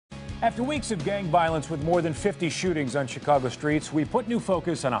After weeks of gang violence with more than 50 shootings on Chicago streets, we put new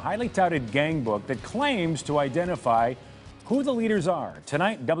focus on a highly touted gang book that claims to identify who the leaders are.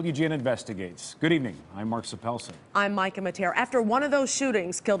 Tonight, WGN investigates. Good evening. I'm Mark Sapelson. I'm Micah Mater. After one of those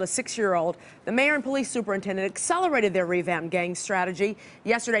shootings killed a 6-year-old, the mayor and police superintendent accelerated their revamped gang strategy.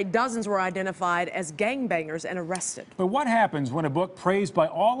 Yesterday, dozens were identified as gangbangers and arrested. But what happens when a book praised by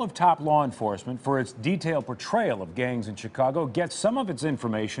all of top law enforcement for its detailed portrayal of gangs in Chicago gets some of its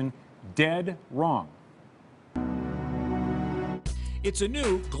information dead wrong? It's a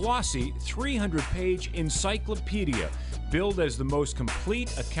new, glossy, 300-page encyclopedia billed as the most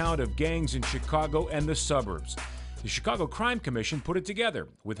complete account of gangs in Chicago and the suburbs. The Chicago Crime Commission put it together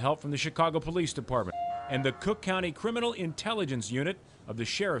with help from the Chicago Police Department and the Cook County Criminal Intelligence Unit of the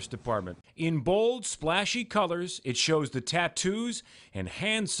Sheriff's Department. In bold, splashy colors, it shows the tattoos and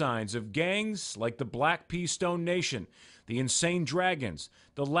hand signs of gangs like the Black Pea Stone Nation, the Insane Dragons,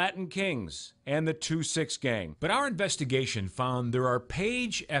 the Latin Kings, and the 2-6 Gang. But our investigation found there are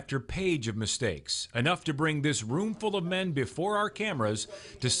page after page of mistakes, enough to bring this room full of men before our cameras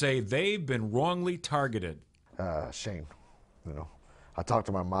to say they've been wrongly targeted. Shame, I talked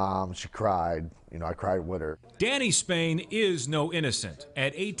to my mom, she cried, I cried with her. Danny Spain is no innocent.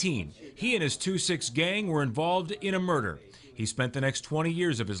 At 18, he and his 2-6 Gang were involved in a murder. He spent the next 20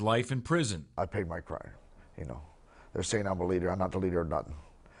 years of his life in prison. I paid my crime, They're saying I'm a leader. I'm not the leader of nothing.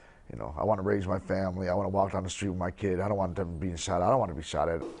 I want to raise my family. I want to walk down the street with my kid. I don't want them being shot at. I don't want to be shot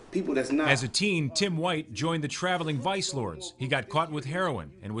at. People that's not. As a teen, Tim White joined the traveling vice lords. He got caught with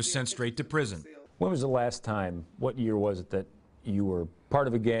heroin and was sent straight to prison. When was the last time, what year was it that you were part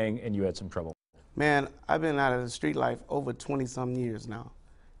of a gang and you had some trouble? Man, I've been out of the street life over 20-some years now,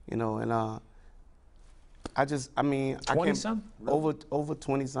 and I mean, 20-some? Over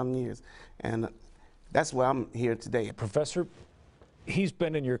 20-some years, and that's why I'm here today. Professor, he's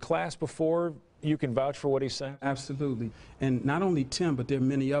been in your class before. You can vouch for what he's saying? Absolutely. And not only Tim, but there are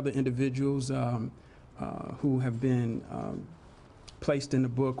many other individuals who have been placed in the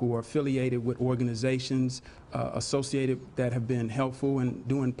book or affiliated with organizations associated that have been helpful and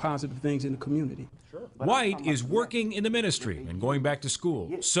doing positive things in the community. Sure. White is working in the ministry and going back to school.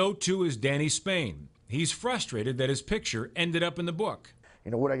 So too is Danny Spain. He's frustrated that his picture ended up in the book.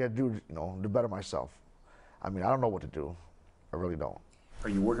 What I got to do, to better myself. I mean, I don't know what to do. I really don't. Are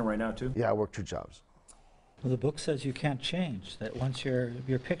you working right now, too? Yeah, I work 2 jobs. Well, the book says you can't change, that once your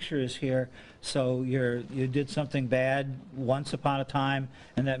picture is here, so you did something bad once upon a time,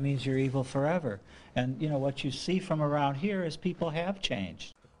 and that means you're evil forever. And, what you see from around here is people have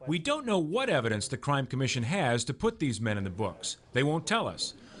changed. We don't know what evidence the Crime Commission has to put these men in the books. They won't tell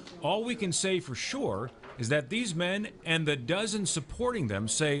us. All we can say for sure is that these men and the dozens supporting them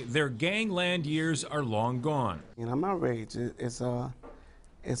say their gangland years are long gone. I'm outraged. It's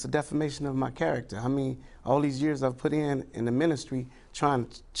a defamation of my character. I mean, all these years I've put in the ministry trying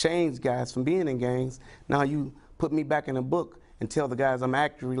to change guys from being in gangs. Now you put me back in a book and tell the guys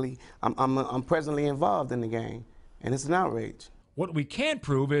I'm presently involved in the gang, and it's an outrage. What we can't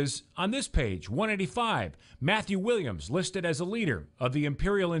prove is, on this page, 185, Matthew Williams listed as a leader of the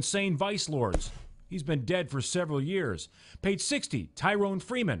Imperial Insane Vice Lords. He's been dead for several years. Page 60, Tyrone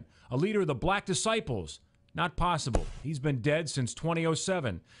Freeman, a leader of the Black Disciples. Not possible. He's been dead since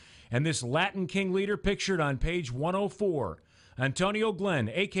 2007. And this Latin King leader pictured on page 104, Antonio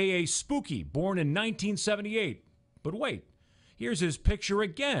Glenn, a.k.a. Spooky, born in 1978. But wait, here's his picture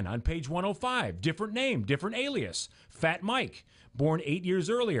again on page 105. Different name, different alias. Fat Mike, born 8 years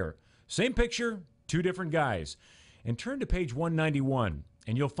earlier. Same picture, 2 different guys. And turn to page 191,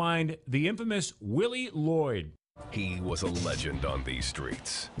 and you'll find the infamous Willie Lloyd. He was a legend on these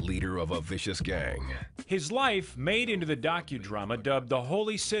streets, leader of a vicious gang. His life made into the docudrama dubbed The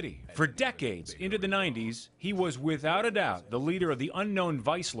Holy City. For decades, into the 90s, he was without a doubt the leader of the unknown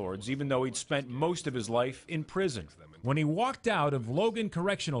vice lords, even though he'd spent most of his life in prison. When he walked out of Logan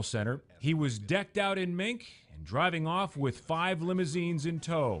Correctional Center, he was decked out in mink and driving off with 5 limousines in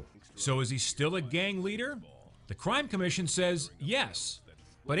tow. So is he still a gang leader? The Crime Commission says yes.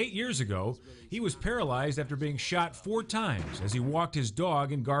 But 8 years ago, he was paralyzed after being shot 4 times as he walked his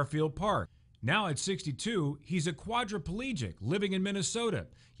dog in Garfield Park. Now at 62, he's a quadriplegic living in Minnesota.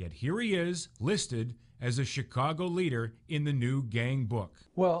 Yet here he is, listed as a Chicago leader in the new gang book.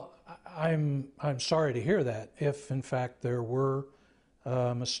 Well, I'm sorry to hear that, if in fact there were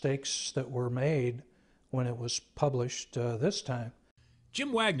mistakes that were made when it was published this time.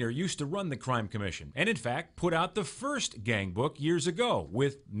 Jim Wagner used to run the Crime Commission and, in fact, put out the first gang book years ago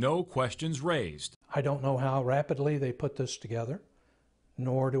with no questions raised. I don't know how rapidly they put this together,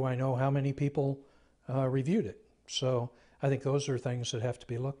 nor do I know how many people reviewed it. So I think those are things that have to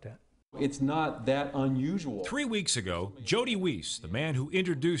be looked at. It's not that unusual. 3 weeks ago, Jody Weiss, the man who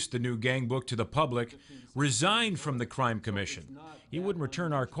introduced the new gang book to the public, resigned from the Crime Commission. He wouldn't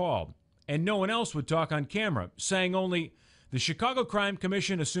return our call, and no one else would talk on camera, saying only, "The Chicago Crime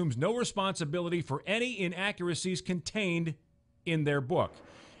Commission assumes no responsibility for any inaccuracies contained in their book."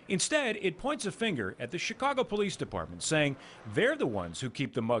 Instead, it points a finger at the Chicago Police Department, saying they're the ones who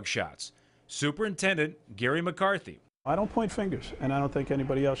keep the mugshots. Superintendent Gary McCarthy. I don't point fingers, and I don't think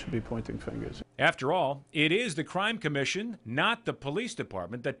anybody else should be pointing fingers. After all, it is the Crime Commission, not the police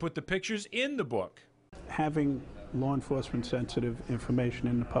department, that put the pictures in the book. Having law enforcement sensitive information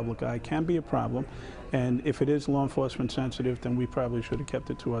in the public eye can be a problem, and if it is law enforcement sensitive, then we probably should have kept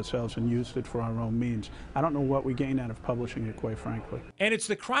it to ourselves and used it for our own means. I don't know what we gain out of publishing it, quite frankly. And it's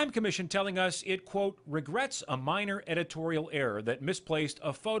the Crime Commission telling us it, quote, regrets a minor editorial error that misplaced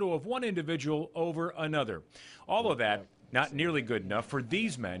a photo of one individual over another. All of that not nearly good enough for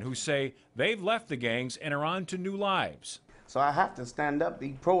these men who say they've left the gangs and are on to new lives. So I have to stand up,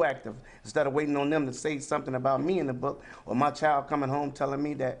 be proactive, instead of waiting on them to say something about me in the book, or my child coming home telling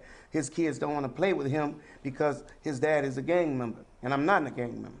me that his kids don't want to play with him because his dad is a gang member, and I'm not a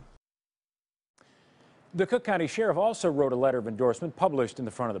gang member. The Cook County Sheriff also wrote a letter of endorsement published in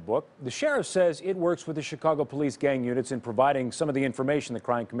the front of the book. The sheriff says it works with the Chicago Police gang units in providing some of the information the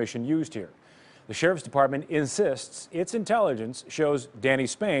Crime Commission used here. The Sheriff's Department insists its intelligence shows Danny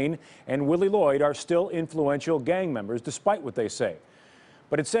Spain and Willie Lloyd are still influential gang members, despite what they say.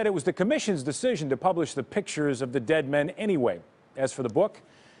 But it said it was the Commission's decision to publish the pictures of the dead men anyway. As for the book,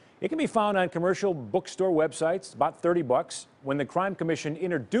 it can be found on commercial bookstore websites, about $30. When the Crime Commission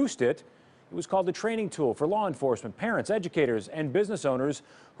introduced it, it was called a training tool for law enforcement, parents, educators, and business owners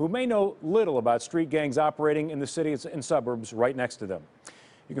who may know little about street gangs operating in the cities and suburbs right next to them.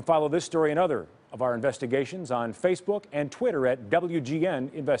 You can follow this story and other of our investigations on Facebook and Twitter at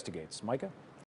WGN Investigates. Micah?